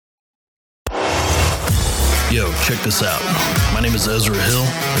Yo, check this out. My name is Ezra Hill,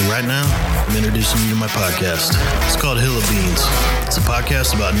 and right now, I'm introducing you to my podcast. It's called Hill of Beans. It's a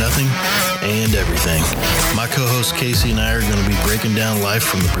podcast about nothing and everything. My co-host Casey and I are going to be breaking down life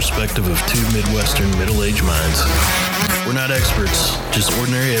from the perspective of two Midwestern middle-aged minds. We're not experts, just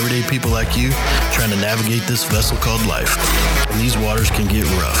ordinary, everyday people like you trying to navigate this vessel called life. And these waters can get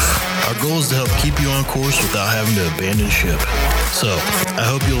rough. Our goal is to help keep you on course without having to abandon ship. So, I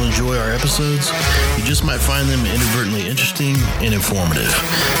hope you'll enjoy our episodes. You just might find them inadvertently interesting and informative.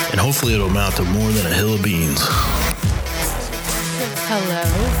 And hopefully it'll amount to more than a hill of beans. Hello.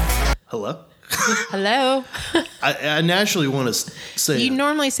 Hello? Hello. I naturally want to say... You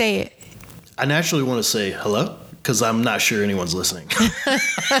normally say it. I naturally want to say hello, because I'm not sure anyone's listening.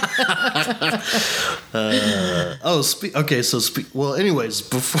 Well, anyways,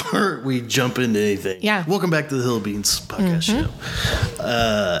 before we jump into anything, welcome back to the Hill of Beans podcast show.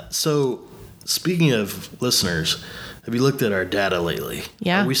 So, speaking of listeners, have you looked at our data lately?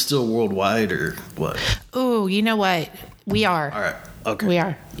 Yeah. Are we still worldwide or what? Oh, you know what? We are. All right. Okay. We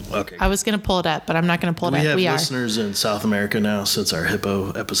are. Okay. I was going to pull it up, but I'm not going to pull it up. We have listeners in South America now since our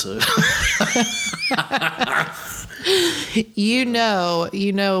hippo episode. You know,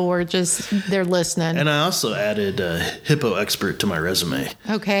 they're listening. And I also added a hippo expert to my resume.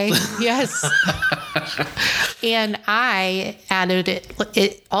 Okay. Yes. And I added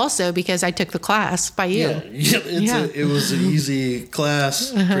it also because I took the class by you. It was an easy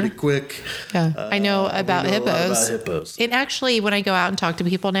class, pretty quick. Yeah. I know about hippos. A lot about hippos. And actually, when I go out and talk to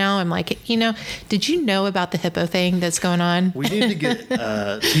people now, I'm like, did you know about the hippo thing that's going on? We need to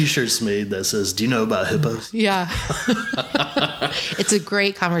get T-shirts made that says, "Do you know about hippos?" Yeah. It's a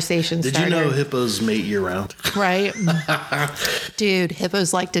great conversation starter. Did you know hippos mate year-round? Right? Dude,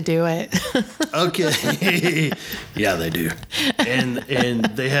 hippos like to do it. Okay. Yeah, they do. And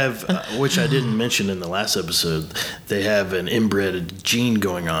they have, which I didn't mention in the last episode, they have an inbred gene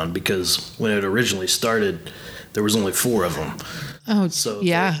going on because when it originally started, there was only 4 of them. Oh, so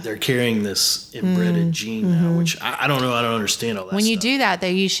yeah. They're carrying this inbred gene now, which I don't know. I don't understand all that When stuff. you do that, though,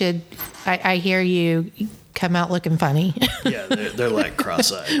 you should, I hear you come out looking funny. Yeah, they're like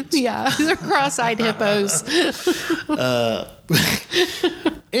cross-eyed. Yeah, they're cross-eyed hippos.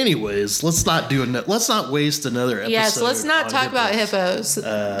 Anyways, let's not waste another episode. Yes, let's not talk about hippos.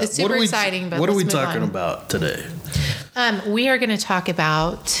 It's super exciting, but what are we let's move talking on. about today? We are going to talk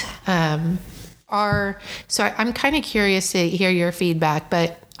about So I'm kind of curious to hear your feedback,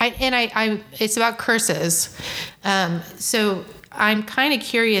 but it's about curses. So I'm kind of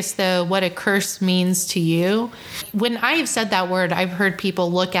curious, though, what a curse means to you. When I've said that word, I've heard people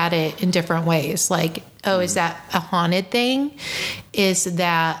look at it in different ways. Like, oh, is that a haunted thing? Is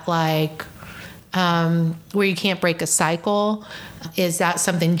that like where you can't break a cycle? Is that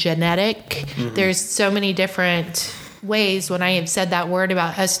something genetic? Mm-hmm. There's so many different ways when I have said that word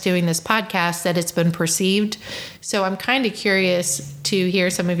about us doing this podcast that it's been perceived. So I'm kind of curious to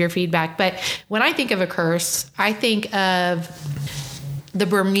hear some of your feedback. But when I think of a curse, I think of the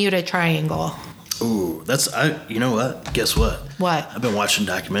Bermuda Triangle. Ooh, you know what? Guess what? What? I've been watching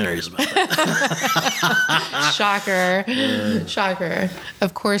documentaries about that. Shocker. Shocker.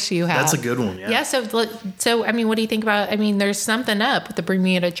 Of course you have. That's a good one, yeah. Yeah, so I mean, what do you think about, there's something up with the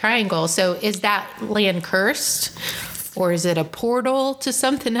Bermuda Triangle. So is that land cursed? Or is it a portal to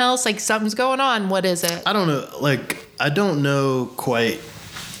something else? Like something's going on. What is it? I don't know. Like, I don't know quite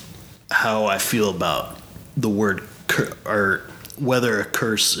how I feel about the word or whether a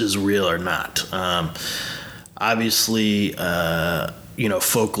curse is real or not. Obviously,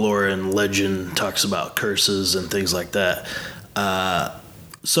 folklore and legend talks about curses and things like that.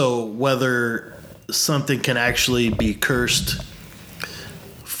 So whether something can actually be cursed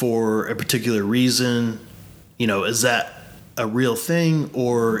for a particular reason, is that a real thing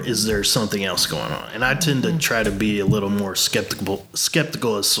or is there something else going on? And I tend to try to be a little more skeptical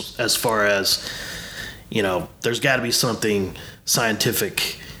as far as, there's got to be something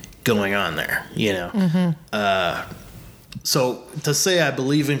scientific going on there, Mm-hmm. So to say I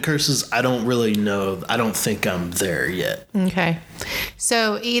believe in curses, I don't really know. I don't think I'm there yet. Okay.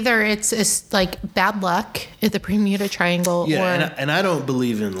 So either it's like bad luck at the Bermuda Triangle, or and I don't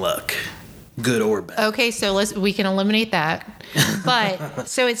believe in luck, good or bad. Okay, so we can eliminate that. But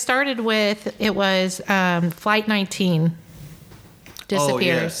so it started with Flight 19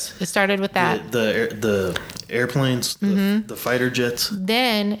 disappears. It started with that. The airplanes, the fighter jets.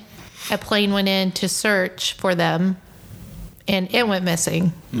 Then a plane went in to search for them, and it went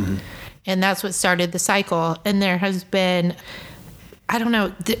missing. Mm-hmm. And that's what started the cycle. And there has been, I don't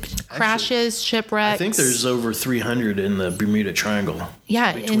know, crashes, shipwrecks. I think there's over 300 in the Bermuda Triangle.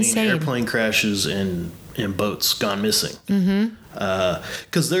 Yeah, between insane. Airplane crashes and in boats gone missing.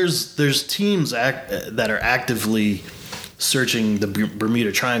 Because there's teams that are actively searching the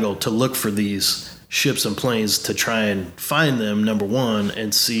Bermuda Triangle to look for these ships and planes to try and find them, number one,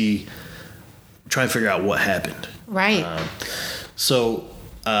 and try and figure out what happened. Right.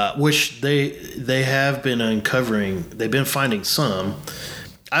 Which they have been uncovering. They've been finding some.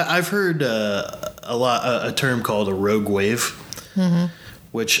 I've heard a term called a rogue wave,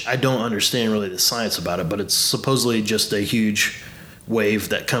 which I don't understand really the science about it, but it's supposedly just a huge wave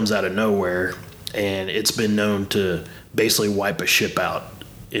that comes out of nowhere, and it's been known to basically wipe a ship out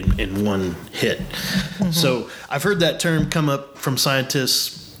in one hit. So I've heard that term come up from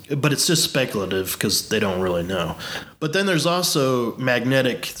scientists, but it's just speculative because they don't really know. But then there's also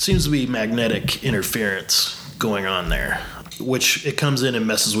seems to be magnetic interference going on there, which it comes in and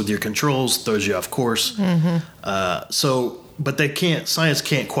messes with your controls, throws you off course. But science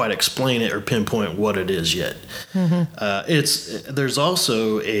can't quite explain it or pinpoint what it is yet. There's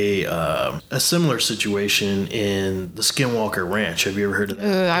also a similar situation in the Skinwalker Ranch. Have you ever heard of that?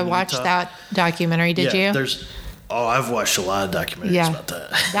 Ooh, I watched that documentary. Did you? I've watched a lot of documentaries about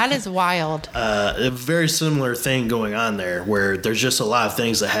that. That is wild. A very similar thing going on there, where there's just a lot of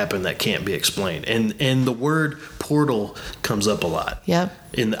things that happen that can't be explained, and the word portal comes up a lot. Yep.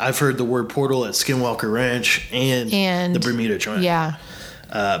 And I've heard the word portal at Skinwalker Ranch and the Bermuda Triangle. Yeah.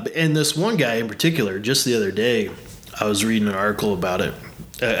 And this one guy in particular, just the other day, I was reading an article about it.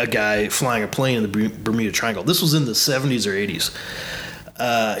 A guy flying a plane in the Bermuda Triangle. This was in the 70s or 80s.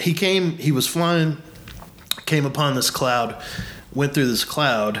 He was flying, came upon this cloud, went through this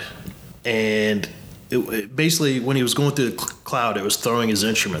cloud, and it basically, when he was going through the cloud, it was throwing his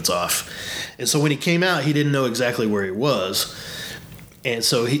instruments off. And so when he came out, he didn't know exactly where he was. And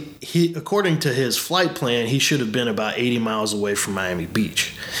so he according to his flight plan, he should have been about 80 miles away from Miami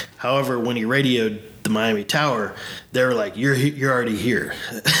Beach. However, when he radioed the Miami Tower, they were like, you're already here.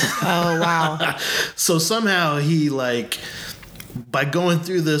 Oh, wow. So somehow he, by going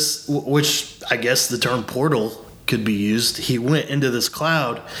through this, which I guess the term portal could be used, he went into this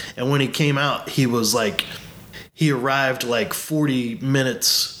cloud, and when he came out, he arrived 40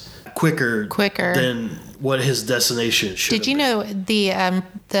 minutes quicker than what his destination should have been. Did you know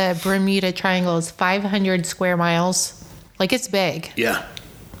the Bermuda Triangle is 500 square miles? It's big. Yeah,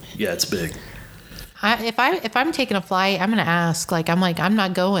 it's big. If I'm taking a flight, I'm gonna ask. I'm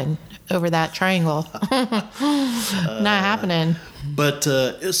not going over that triangle. Not happening. But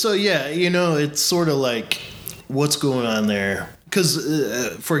it's sort of like what's going on there.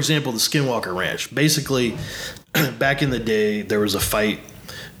 Because, for example, the Skinwalker Ranch. Basically, back in the day, there was a fight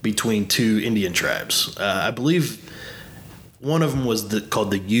between two Indian tribes. I believe one of them was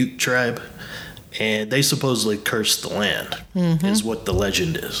called the Ute tribe, and they supposedly cursed the land, is what the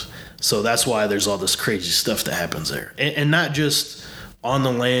legend is. So that's why there's all this crazy stuff that happens there. And not just on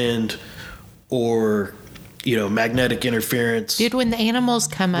the land or, magnetic interference. Dude, when the animals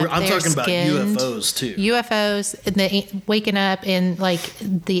come up, I'm talking about UFOs too. UFOs, and waking up and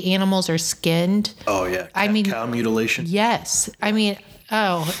the animals are skinned. Oh yeah. Cow mutilation. Yes.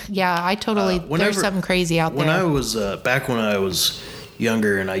 Oh yeah, I totally, there's something crazy out there. When I was, back when I was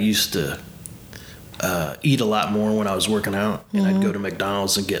younger and I used to eat a lot more when I was working out, and I'd go to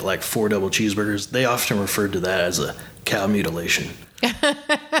McDonald's and get 4 double cheeseburgers, they often referred to that as a cow mutilation.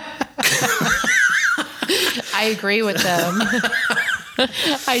 I agree with them.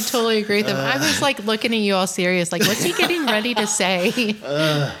 I totally agree with them. I was looking at you all serious, what's he getting ready to say?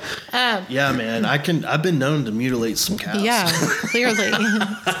 Yeah, man, I've been known to mutilate some cows. Yeah, clearly.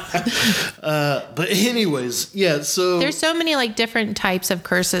 But anyways, yeah, so there's so many different types of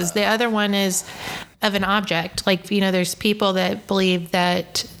curses. The other one is of an object. There's people that believe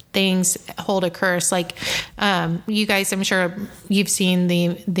that things hold a curse. You guys, I'm sure you've seen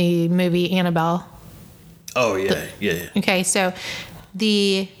the movie Annabelle. Oh yeah, yeah. Okay, so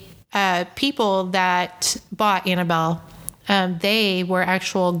the people that bought Annabelle, they were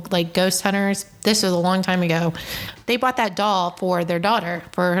actual ghost hunters. This was a long time ago. They bought that doll for their daughter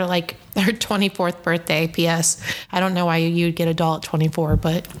for her 24th birthday. P.S. I don't know why you'd get a doll at 24,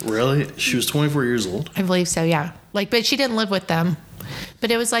 but really, she was 24 years old. I believe so. Yeah, but she didn't live with them.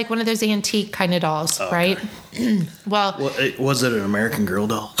 But it was one of those antique kind of dolls, right? Well, was it an American Girl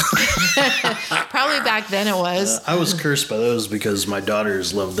doll? Probably back then it was. I was cursed by those because my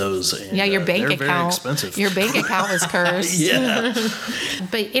daughters love those. And, yeah, your bank they're account. Very expensive. Your bank account was cursed. Yeah.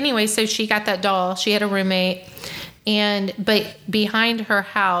 But anyway, so she got that doll. She had a roommate. But behind her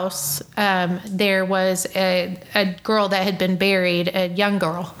house, there was a girl that had been buried, a young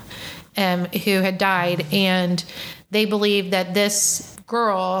girl, who had died, and they believed that this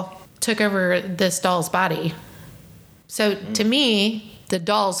girl took over this doll's body. So to me, the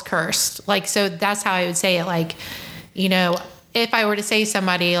doll's cursed. Like, so that's how I would say it. Like, you know, if I were to say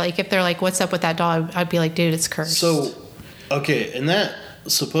somebody, like, if they're like, what's up with that doll? I'd be like, dude, it's cursed. So, okay. And that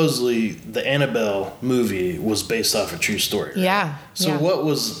supposedly the Annabelle movie was based off a true story. Right? Yeah. So what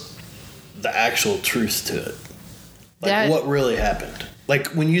was the actual truth to it? Like, what really happened? Like,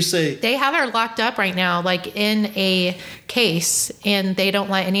 when you say... They have her locked up right now, like, in a case, and they don't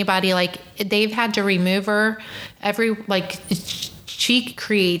let anybody, like, they've had to remove her she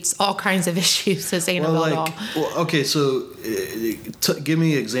creates all kinds of issues as Annabelle doll. Well, okay, so give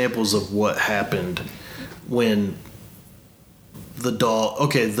me examples of what happened when the doll...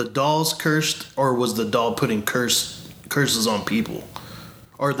 Okay, the doll's cursed, or was the doll putting curses on people?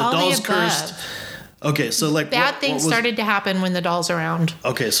 Or the doll's cursed... Okay, so like bad things started to happen when the doll's around.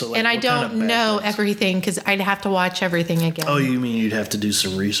 Okay, so like, and I don't know everything because I'd have to watch everything again. Oh, you mean you'd have to do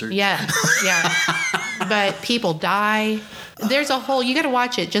some research? Yeah. But people die. There's a whole. You got to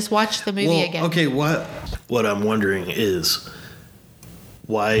watch it. Just watch the movie again. Okay, what I'm wondering is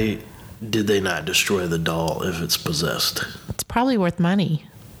why did they not destroy the doll if it's possessed? It's probably worth money.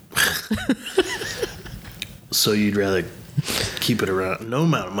 So you'd rather keep it around? No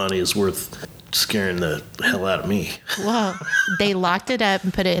amount of money is worth scaring the hell out of me. Well, they locked it up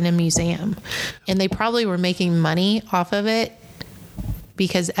and put it in a museum, and they probably were making money off of it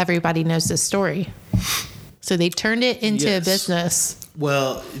because everybody knows this story. So they turned it into a business.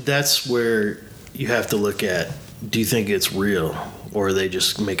 Well, that's where you have to look at, do you think it's real, or are they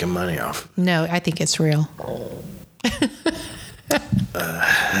just making money off it? No, I think it's real.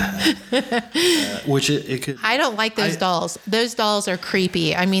 Which it could. I don't like those dolls. Those dolls are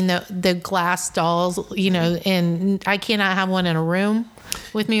creepy. I mean, the glass dolls, you know, and I cannot have one in a room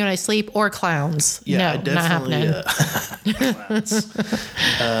with me when I sleep, or clowns. Yeah, no, not happening. Clowns.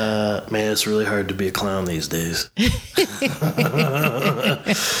 Man, it's really hard to be a clown these days.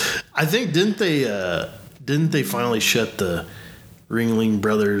 I think didn't they finally shut the Ringling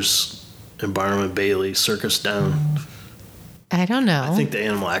Brothers and Barnum and Bailey circus down? I don't know. I think the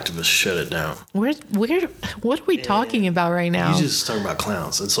animal activists shut it down. What are we talking about right now? He's just talking about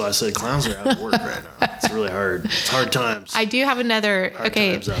clowns. And so I said clowns are out of work right now. It's really hard. It's hard times. I do have another. Hard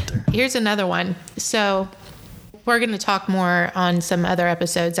times out there. Here's another one. So we're going to talk more on some other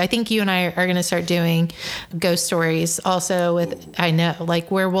episodes. I think you and I are going to start doing ghost stories also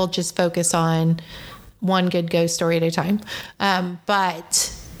where we'll just focus on one good ghost story at a time.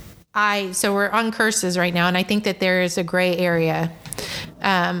 So we're on curses right now, and I think that there is a gray area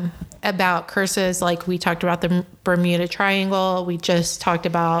about curses. Like we talked about the Bermuda Triangle. We just talked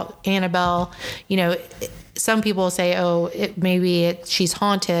about Annabelle. You know, some people say, she's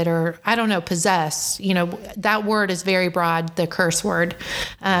haunted, or I don't know, possessed. You know, that word is very broad, the curse word.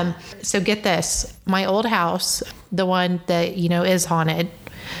 So get this. My old house, the one that, you know, is haunted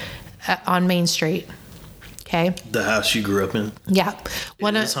on Main Street. Okay. The house you grew up in? Yeah.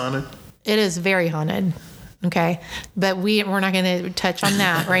 It is haunted? It is very haunted. Okay. But we're not going to touch on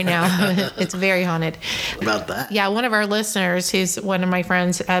that right now. It's very haunted. About that? Yeah. One of our listeners, who's one of my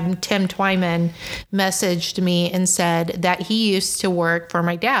friends, Tim Twyman, messaged me and said that he used to work for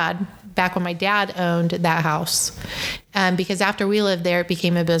my dad back when my dad owned that house. Because after we lived there, it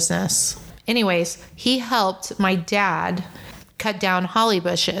became a business. Anyways, he helped my dad cut down holly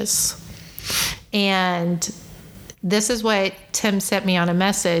bushes. And this is what Tim sent me on a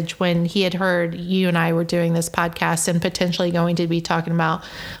message when he had heard you and I were doing this podcast and potentially going to be talking about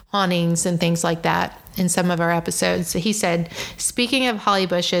hauntings and things like that in some of our episodes. He said, speaking of holly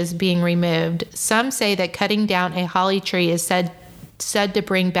bushes being removed, some say that cutting down a holly tree is said to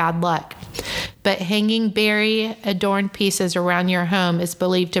bring bad luck. But hanging berry adorned pieces around your home is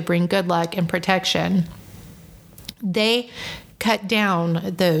believed to bring good luck and protection. They cut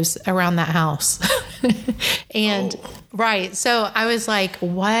down those around that house. Right. So I was like,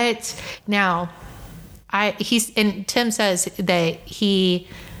 what? Now, and Tim says that he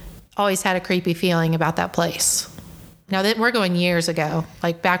always had a creepy feeling about that place. Now that we're going years ago,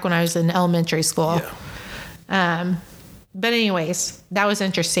 like back when I was in elementary school. Yeah. But anyways, that was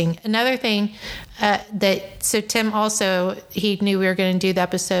interesting. Another thing so Tim also, he knew we were going to do the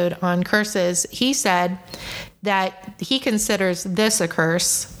episode on curses. He said that he considers this a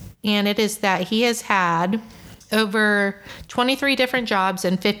curse, and it is that he has had over 23 different jobs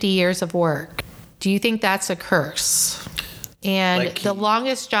and 50 years of work. Do you think that's a curse? And the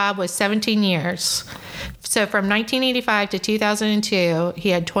longest job was 17 years. So from 1985 to 2002, he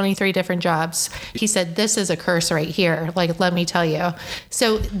had 23 different jobs. He said, this is a curse right here. Like, let me tell you.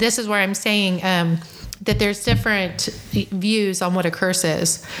 So this is where I'm saying, that there's different views on what a curse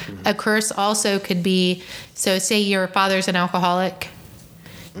is. A curse also could be, so say your father's an alcoholic,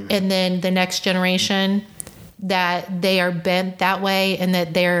 and then the next generation that they are bent that way, and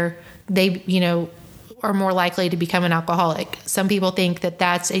that they are more likely to become an alcoholic. Some people think that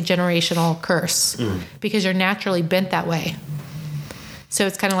that's a generational curse because you're naturally bent that way. So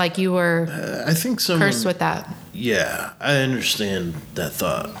it's kind of like you were I think cursed with that. Yeah, I understand that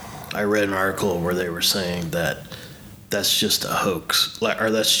thought. I read an article where they were saying that that's just a hoax,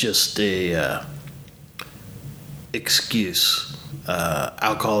 or that's just a excuse.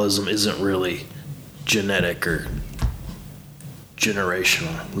 Alcoholism isn't really genetic or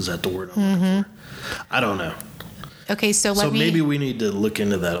generational. Was that the word I'm looking for? I don't know. Okay, so maybe we need to look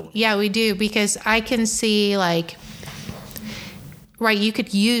into that a little. Yeah, we do, because I can see right, you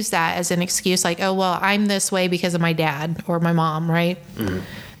could use that as an excuse, like, oh, well, I'm this way because of my dad or my mom, right?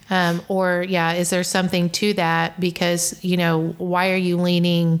 Or, is there something to that? Because, why are you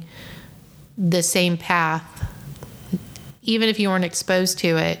leaning the same path? Even if you weren't exposed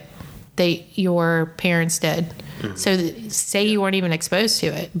to it, your parents did. So say you weren't even exposed to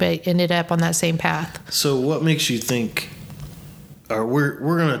it, but ended up on that same path. So what makes you think, or we're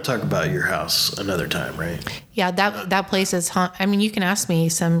going to talk about your house another time, right? Yeah, that place is haunted. I mean, you can ask me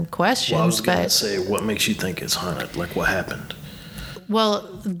some questions. Well, I was going to say, what makes you think it's haunted? Like, what happened?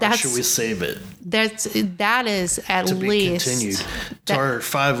 Well, or should we save it? That is at to least be continued to our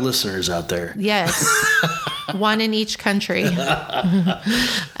 5 listeners out there. Yes, one in each country. That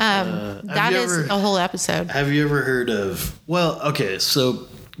is a whole episode. Have you ever heard of? Well, okay, so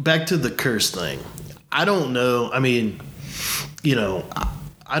back to the curse thing. I don't know. I mean,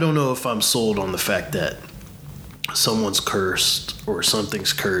 I don't know if I'm sold on the fact that someone's cursed or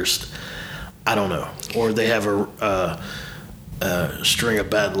something's cursed. I don't know, or they have a string of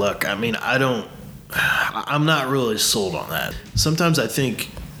bad luck. I mean, I'm not really sold on that. Sometimes I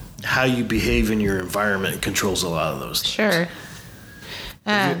think how you behave in your environment controls a lot of those things. Sure.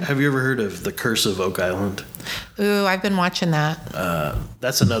 Have you ever heard of the Curse of Oak Island? Ooh, I've been watching that.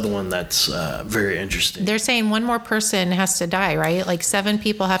 That's another one that's very interesting. They're saying one more person has to die, right? Like 7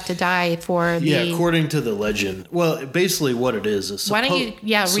 people have to die for the... Yeah, according to the legend. Well, basically what it is why don't you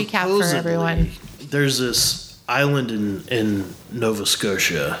recap for everyone? There's this island in Nova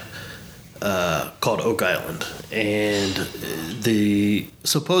Scotia called Oak Island, and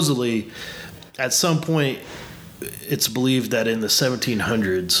supposedly at some point it's believed that in the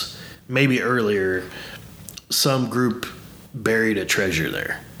 1700s, maybe earlier, some group buried a treasure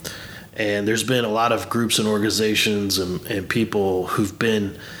there. And there's been a lot of groups and organizations and people who've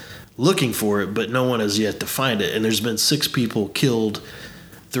been looking for it, but no one has yet to find it. And there's been 6 people killed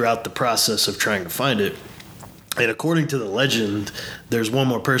throughout the process of trying to find it. And according to the legend, there's one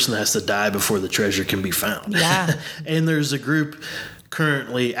more person that has to die before the treasure can be found. Yeah. And there's a group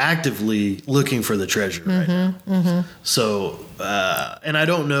currently actively looking for the treasure right now. Mm-hmm. So, and I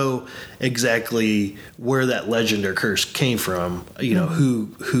don't know exactly where that legend or curse came from,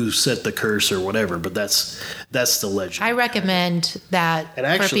 who set the curse or whatever, but that's the legend. I recommend that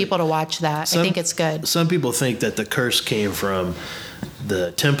for people to watch that. I think it's good. Some people think that the curse came from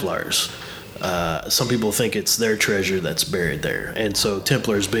the Templars. Some people think it's their treasure that's buried there, and so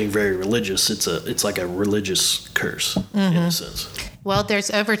Templars being very religious, it's like a religious curse in a sense. Well, there's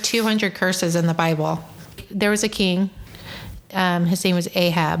over 200 curses in the Bible. There was a king. His name was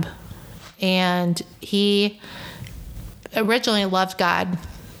Ahab, and he originally loved God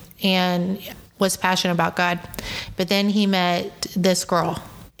and was passionate about God, but then he met this girl,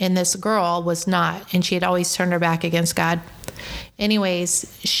 and this girl was not, and she had always turned her back against God. Anyways,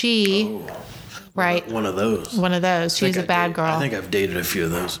 right. One of those. She was a bad girl. I think I've dated a few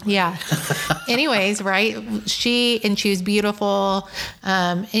of those. Yeah. Anyways, right. She was beautiful.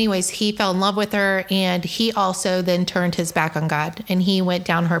 Anyways, he fell in love with her, and he also then turned his back on God, and he went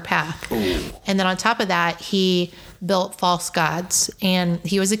down her path. Ooh. And then on top of that, he built false gods, and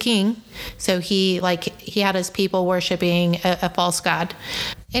he was a king. So he had his people worshiping a false god.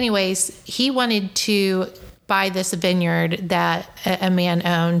 Anyways, he wanted to buy this vineyard that a man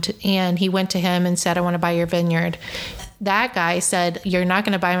owned, and he went to him and said, I want to buy your vineyard. That guy said, you're not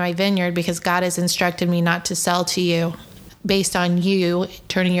going to buy my vineyard because God has instructed me not to sell to you based on you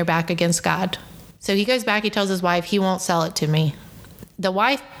turning your back against God. So he goes back, he tells his wife, he won't sell it to me. The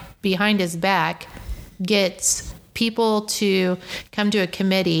wife behind his back gets people to come to a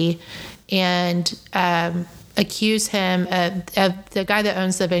committee and accuse him of the guy that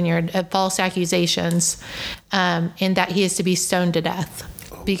owns the vineyard of false accusations, and that he is to be stoned to death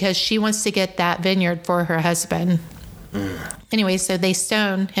because she wants to get that vineyard for her husband. Anyway, so they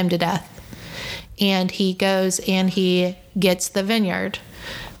stone him to death. and he goes and he gets the vineyard.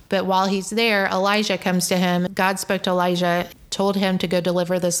 But while he's there, Elijah comes to him. God spoke to Elijah, told him to go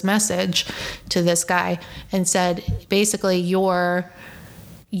deliver this message to this guy, and said, basically, you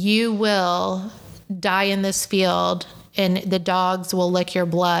will die in this field, and the dogs will lick your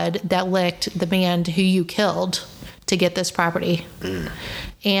blood that licked the man who you killed to get this property.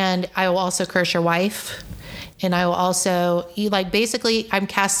 And I will also curse your wife. And I will also, basically, I'm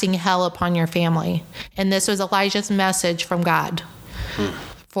casting hell upon your family. And this was Elijah's message from God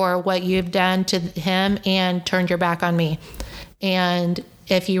for what you've done to him and turned your back on me. And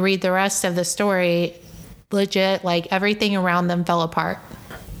if you read the rest of the story, legit, everything around them fell apart.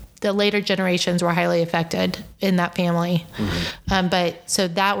 The later generations were highly affected in that family. But so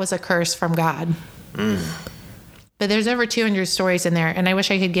that was a curse from God. But there's over 200 stories in there. And I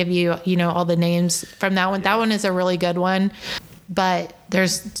wish I could give you, all the names from that one. That one is a really good one. But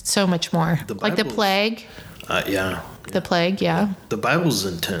there's so much more. The plague. The plague, yeah. The Bible's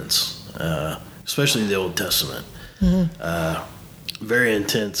intense, especially the Old Testament. Very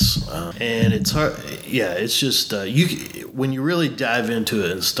intense. And it's hard. Yeah, it's just, when you really dive into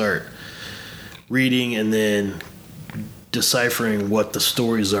it and start reading and then deciphering what the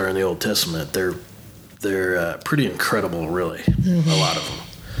stories are in the Old Testament, they're pretty incredible, really, a lot of them.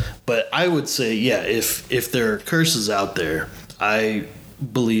 But I would say, if there are curses out there, I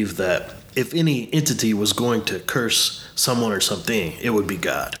believe that if any entity was going to curse someone or something, it would be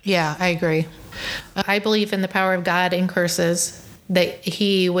God. Yeah, I agree. I believe in the power of God and curses, that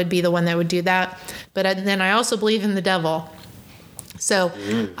he would be the one that would do that. But then I also believe in the devil. So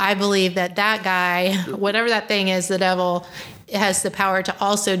I believe that guy, whatever that thing is, the devil, has the power to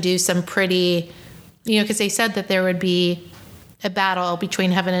also do some pretty, because they said that there would be a battle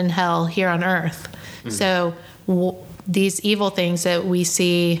between heaven and hell here on earth. So these evil things that we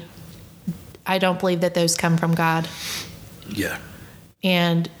see, I don't believe that those come from God. Yeah.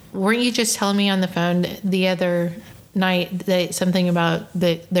 And weren't you just telling me on the phone the other night that something about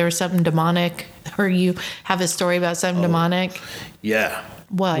that there was something demonic, or you have a story about something demonic? Yeah.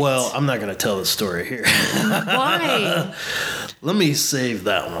 What? Well, I'm not going to tell the story here. Why? Let me save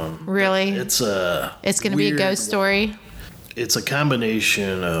that one. Really? It's going to be a ghost story? It's a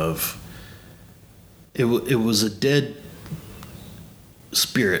combination of, it was a dead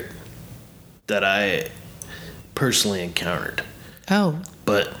spirit that I personally encountered. Oh.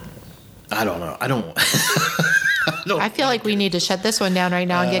 But I don't know. I feel like we need to shut this one down right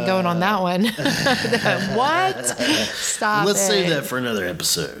now and get going on that one. What? Stop Let's save that for another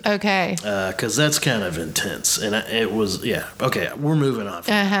episode. Okay. Because that's kind of intense. And it was, Okay, we're moving on.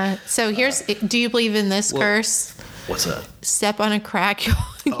 So do you believe in this curse? What's that? Step on a crack,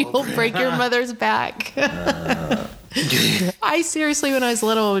 you'll break your mother's back. I seriously, when I was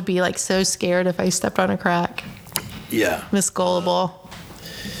little, would be so scared if I stepped on a crack. Yeah. Miss Gullible.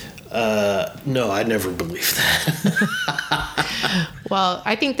 No, I never believed that. Well,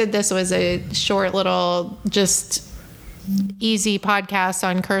 I think that this was a short little, just easy podcast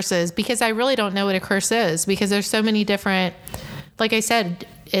on curses, because I really don't know what a curse is, because there's so many different, like I said,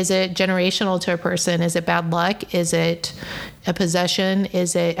 is it generational to a person? Is it bad luck? Is it a possession?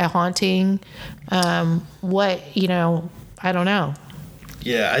 Is it a haunting? What, I don't know.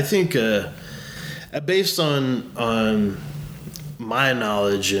 Yeah, I think based on my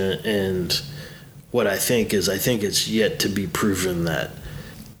knowledge and what I think it's yet to be proven that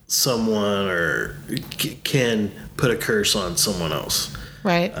someone can put a curse on someone else.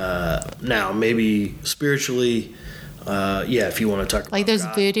 Right. Now, maybe spiritually, if you want to talk about those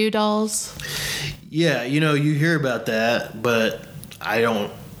God. voodoo dolls. Yeah, you hear about that, but I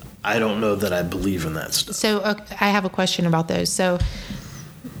don't know that I believe in that stuff. So I have a question about those. So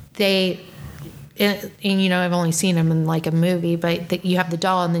and I've only seen them in a movie, but you have the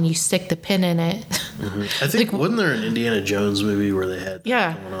doll and then you stick the pin in it. I think wasn't there an Indiana Jones movie where they had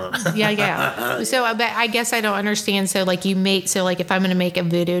that going on? Yeah. So I guess I don't understand. So if I'm going to make a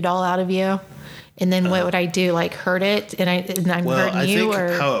voodoo doll out of you, and then what would I do? Hurt it, and I'm hurting you? Well, I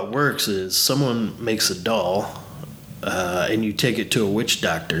think how it works is someone makes a doll, and you take it to a witch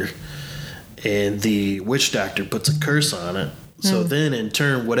doctor, and the witch doctor puts a curse on it. So then, in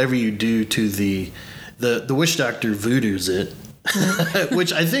turn, whatever you do to the witch doctor voodoos it,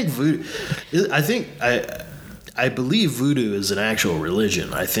 which I think I believe voodoo is an actual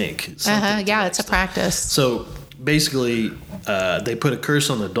religion. I think. Yeah, it's a practice. So basically, they put a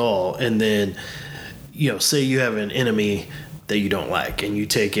curse on the doll, and then say you have an enemy that you don't like, and you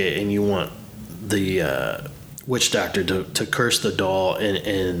take it, and you want the witch doctor to curse the doll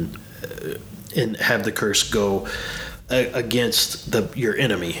and have the curse go against your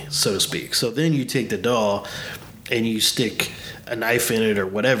enemy, so to speak. So then you take the doll and you stick a knife in it or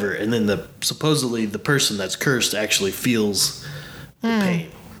whatever, and then supposedly the person that's cursed actually feels the pain.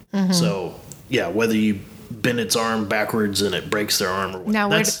 Mm-hmm. So yeah, whether you bend its arm backwards and it breaks their arm or whatever. Now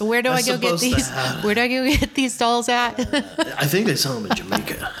where do I go get these? Where do I go get these dolls at? I think they sell them in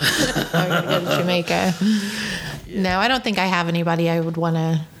Jamaica. I gotta go to Jamaica. Yeah. No, I don't think I have anybody I would want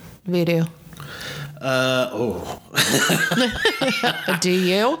to voodoo. Do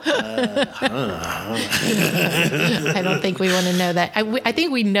you? I don't think we want to know that. I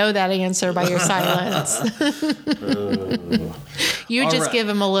think we know that answer by your silence. You just right. Give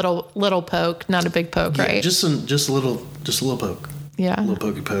him a little poke, not a big poke, yeah, right? Just a little poke. Yeah, a little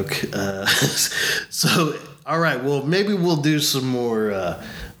pokey poke. So, all right. Well, maybe we'll do some more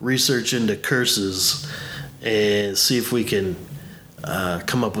research into curses and see if we can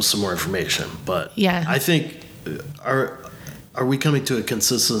come up with some more information. But yeah, I think are we coming to a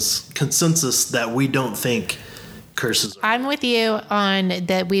consensus that we don't think curses are? I'm with you on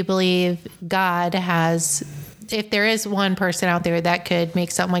that. We believe God has, if there is one person out there that could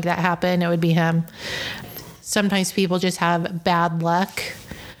make something like that happen, it would be him. Sometimes people just have bad luck.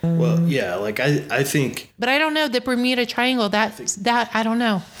 Well, yeah, like I think. But I don't know, the Bermuda Triangle, that I don't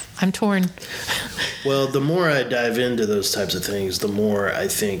know. I'm torn. Well, the more I dive into those types of things, the more I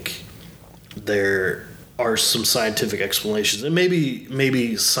think there are some scientific explanations, and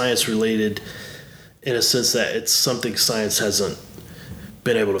maybe science related in a sense that it's something science hasn't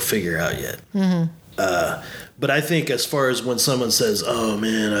been able to figure out yet. Mm-hmm. But I think as far as when someone says, "Oh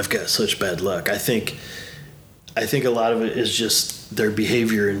man, I've got such bad luck," I think a lot of it is just their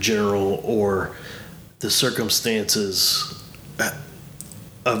behavior in general or the circumstances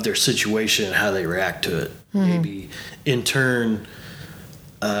of their situation and how they react to it. Mm-hmm. Maybe in turn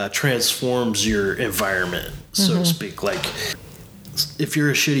transforms your environment, so to speak. Like if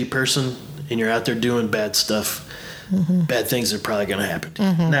you're a shitty person and you're out there doing bad stuff, bad things are probably going to happen to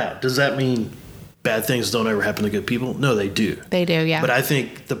you. Now, does that mean bad things don't ever happen to good people? No, they do. They do, yeah. But I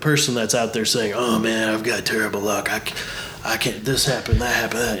think the person that's out there saying, "Oh man, I've got terrible luck. I can't. This happened, that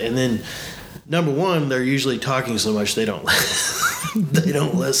happened, that," and then number one, they're usually talking so much they don't they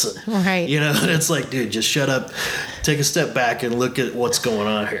don't listen. Right. You know, and it's like, dude, just shut up, take a step back, and look at what's going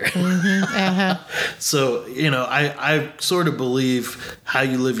on here. So, you know, I sort of believe how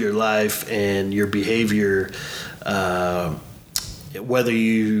you live your life and your behavior. How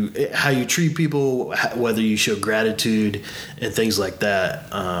you treat people, whether you show gratitude and things like that.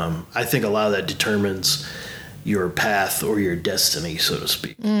 I think a lot of that determines your path or your destiny, so to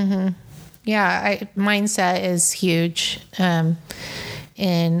speak. Mm-hmm. Yeah, mindset is huge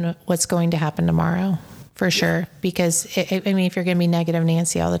in what's going to happen tomorrow, for sure. Because, if you're going to be negative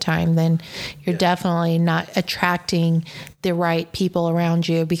Nancy all the time, then you're definitely not attracting the right people around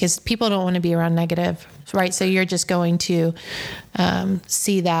you, because people don't want to be around negative, right? So you're just going to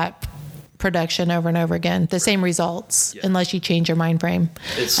see that production over and over again, the same results, unless you change your mind frame.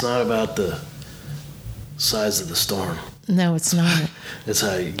 It's not about the size of the storm. No, it's not. It's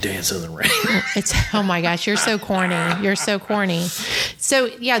how you dance in the rain. Oh my gosh, you're so corny. You're so corny. So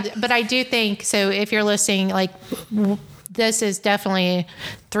yeah, but I do think, so if you're listening, like this is definitely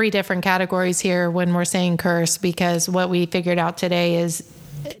 3 different categories here when we're saying curse, because what we figured out today is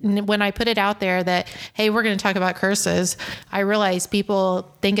when I put it out there that, hey, we're going to talk about curses, I realize people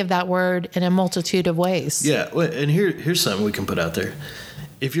think of that word in a multitude of ways. Yeah. And here's something we can put out there.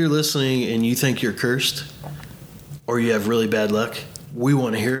 If you're listening and you think you're cursed, or you have really bad luck, we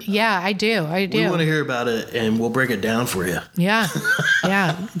want to hear it. Yeah, I do. We want to hear about it, and we'll break it down for you. Yeah.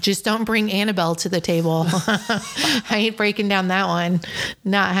 Yeah. Just don't bring Annabelle to the table. I ain't breaking down that one.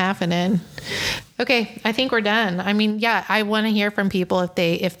 Not happening. Okay, I think we're done. I mean, yeah, I want to hear from people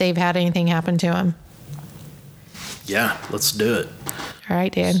if they've had anything happen to them. Yeah, let's do it. All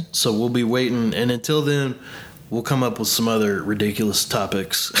right, Dan. So we'll be waiting, and until then, we'll come up with some other ridiculous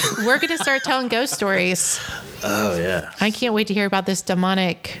topics. We're going to start telling ghost stories. Oh, yeah. I can't wait to hear about this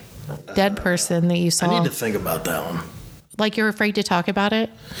demonic dead person that you saw. I need to think about that one. Like you're afraid to talk about it?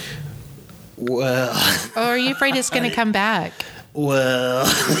 Well. Or are you afraid it's going to come back? Well.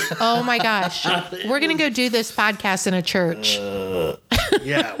 Oh, my gosh. We're going to go do this podcast in a church.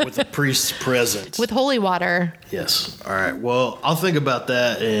 Yeah, with a priest present. With holy water. Yes. All right. Well, I'll think about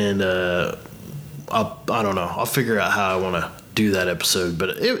that, and I don't know. I'll figure out how I want to do that episode,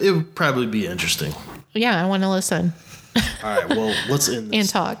 but it would probably be interesting. Yeah, I want to listen. All right, well, let's end this. And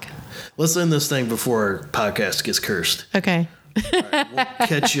talk. Let's end this thing before our podcast gets cursed. Okay. All right, we'll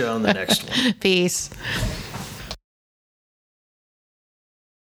catch you on the next one. Peace.